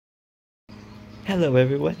Hello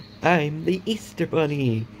everyone, I'm the Easter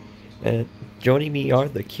Bunny. And joining me are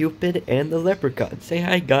the Cupid and the leprechaun. Say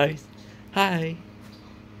hi guys. Hi.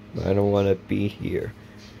 I don't want to be here.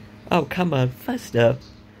 Oh come on, first up.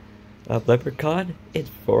 Leprechaun, it's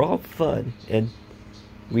for all fun. And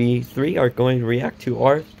we three are going to react to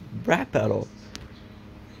our rap battle.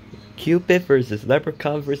 Cupid versus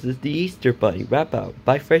Leprechaun versus the Easter Bunny rap battle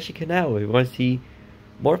by Freshie Canal. If you want to see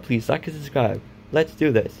more, please like and subscribe. Let's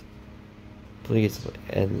do this. Please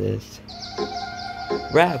end this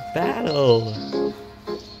rap battle.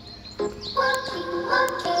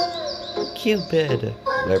 Cupid,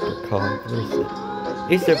 Leprechaun versus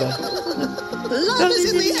Easter Bunny. Love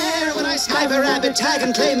is in the air when I snipe a rabbit, tag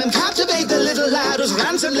and claim and captivate the little lad whose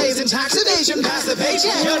ransom lays in tax evasion past the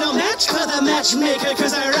paycheck. You're no match for the matchmaker,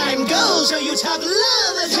 cause I rhyme gold. So you talk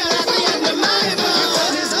love as you're at the end of my bow.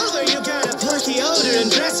 Fun is over, you got a porky odor and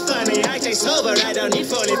dress funny. I stay sober, I don't need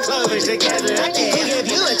 40 clovers together. I can't give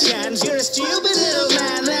you a chance, you're a stupid little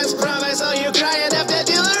man. Let's promise, oh you cry enough to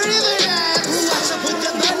do a river dance. What's up with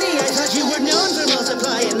the bunny? I thought you were known for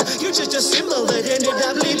multiplying. You're just a symbol that ended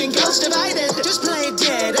up leaving ghosts divided. Just play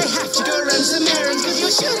dead, I have to go run some errands, cause you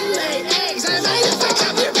shouldn't lay eggs, I might have fucked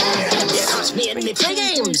up your parents. You caught me and me play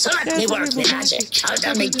games, so let me work me magic. Out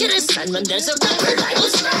of me Guinness, and when there's a leopard, I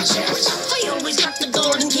will smash it. I always got the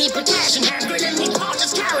gold and keep a cash in hand, grin in me pot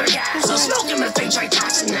as calorie gas. So smoke him if they try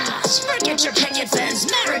tossing ass. Forget your picket fence,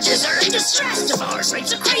 marriages are in distress. Divorce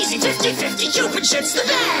rates are crazy, 50-50, Cupid shits the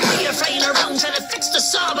bed. We are flying around trying to fix the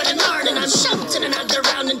saw by the morning. I'm shouting another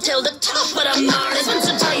round until the top of the morning. Spend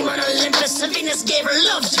some time on Olympus, and Venus gave her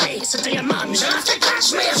love to me. So to your mom, she'll have to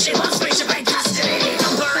catch me if she wants me to break custody.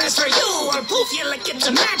 Number as for you, or poof you like it's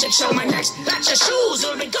a magic show. My next batch of shoes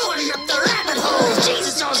will be going up the rabbit hole.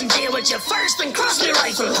 Jesus doesn't deal with you first, then cross me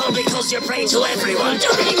rifle. All because you're praying to everyone,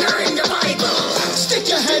 doing her in the Bible. Stick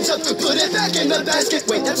your hands up to put it back in the basket.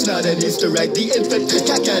 Wait, that's not an Easter egg. The infant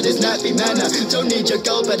caca is nappy manna. Don't need your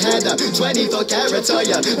gold, but Hannah. 24 carats are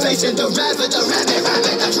ya facing the rabbit, the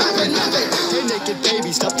trapping rabbit. Hey, naked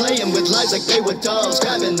baby, stop playing with lives like they were dolls.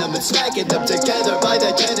 Grabbing them and smacking them together by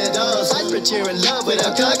their genitals. I'd for cheer in love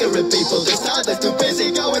without conquering people. This toddler's too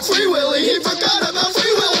busy going free willy. He forgot about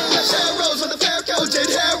free will. Left arrows with a fair coated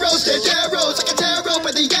hair roasted arrows like a tarot,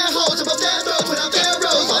 but the air holes above their throats without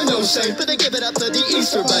arrows. I'm no saint, but they give it up to the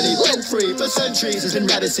Easter Bunny. Rent free for centuries. It's been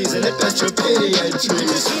rabbit season at best for pity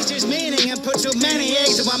entries. Easter's meaning and put too many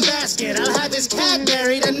eggs in one basket. I'll have this cat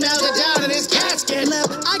buried and melt it down in his casket.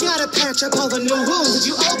 Look, I gotta patch up all the new wounds that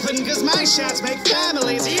you open, cause my shots make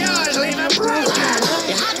families. Yours leave them broken.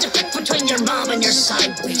 You had to pick between your mom and your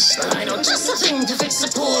side waistline. Oh, just a thing to fix the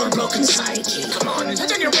poor broken psyche. Come on,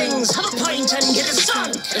 touch on your wings, have a pint and get it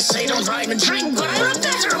sung. They say don't rhyme and drink, but I'm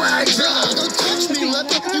better when I drunk. Don't touch me,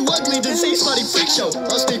 leper, you ugly disease body freak show.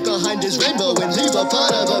 I'll sneak behind his rainbow and leave a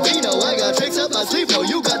pot of a vino. I got tricks up my sleeve, no,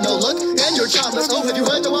 you got no luck, and you're chopless. Oh, have you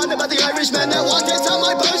heard the one about the Irishman that walked into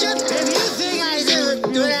my potion? If you think I ever,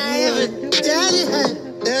 do I ever tell you?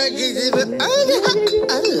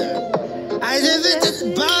 I never just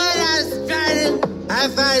born out Friday. I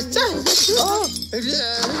find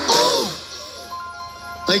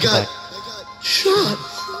I got shot.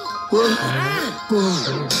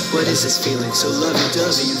 What is this feeling so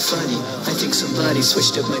lovey-dovey and funny? I think somebody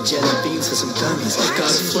switched up my jelly beans for some gummies. I got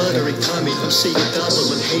a fluttering tummy, I'm seeing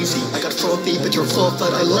double and hazy. I got 4 feet, but you're 4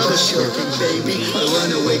 foot. I love a shirking baby. I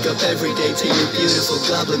wanna wake up every day to your beautiful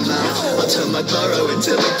goblin mouth. I'll turn my burrow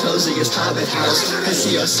into the coziest hobbit house. I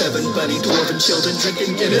see our 7 bunny dwarven children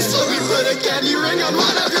drinking Guinness, so we put a candy ring on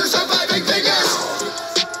one of your surviving fingers.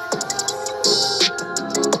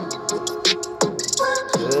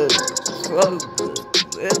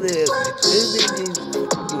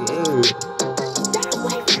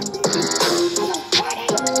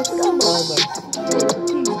 Come on, my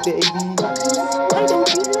baby. Why don't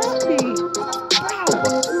you love me? Bro,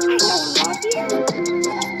 I don't love you.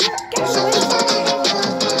 Get away from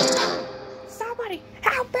me. Somebody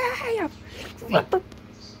help me.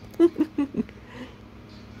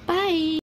 Bye.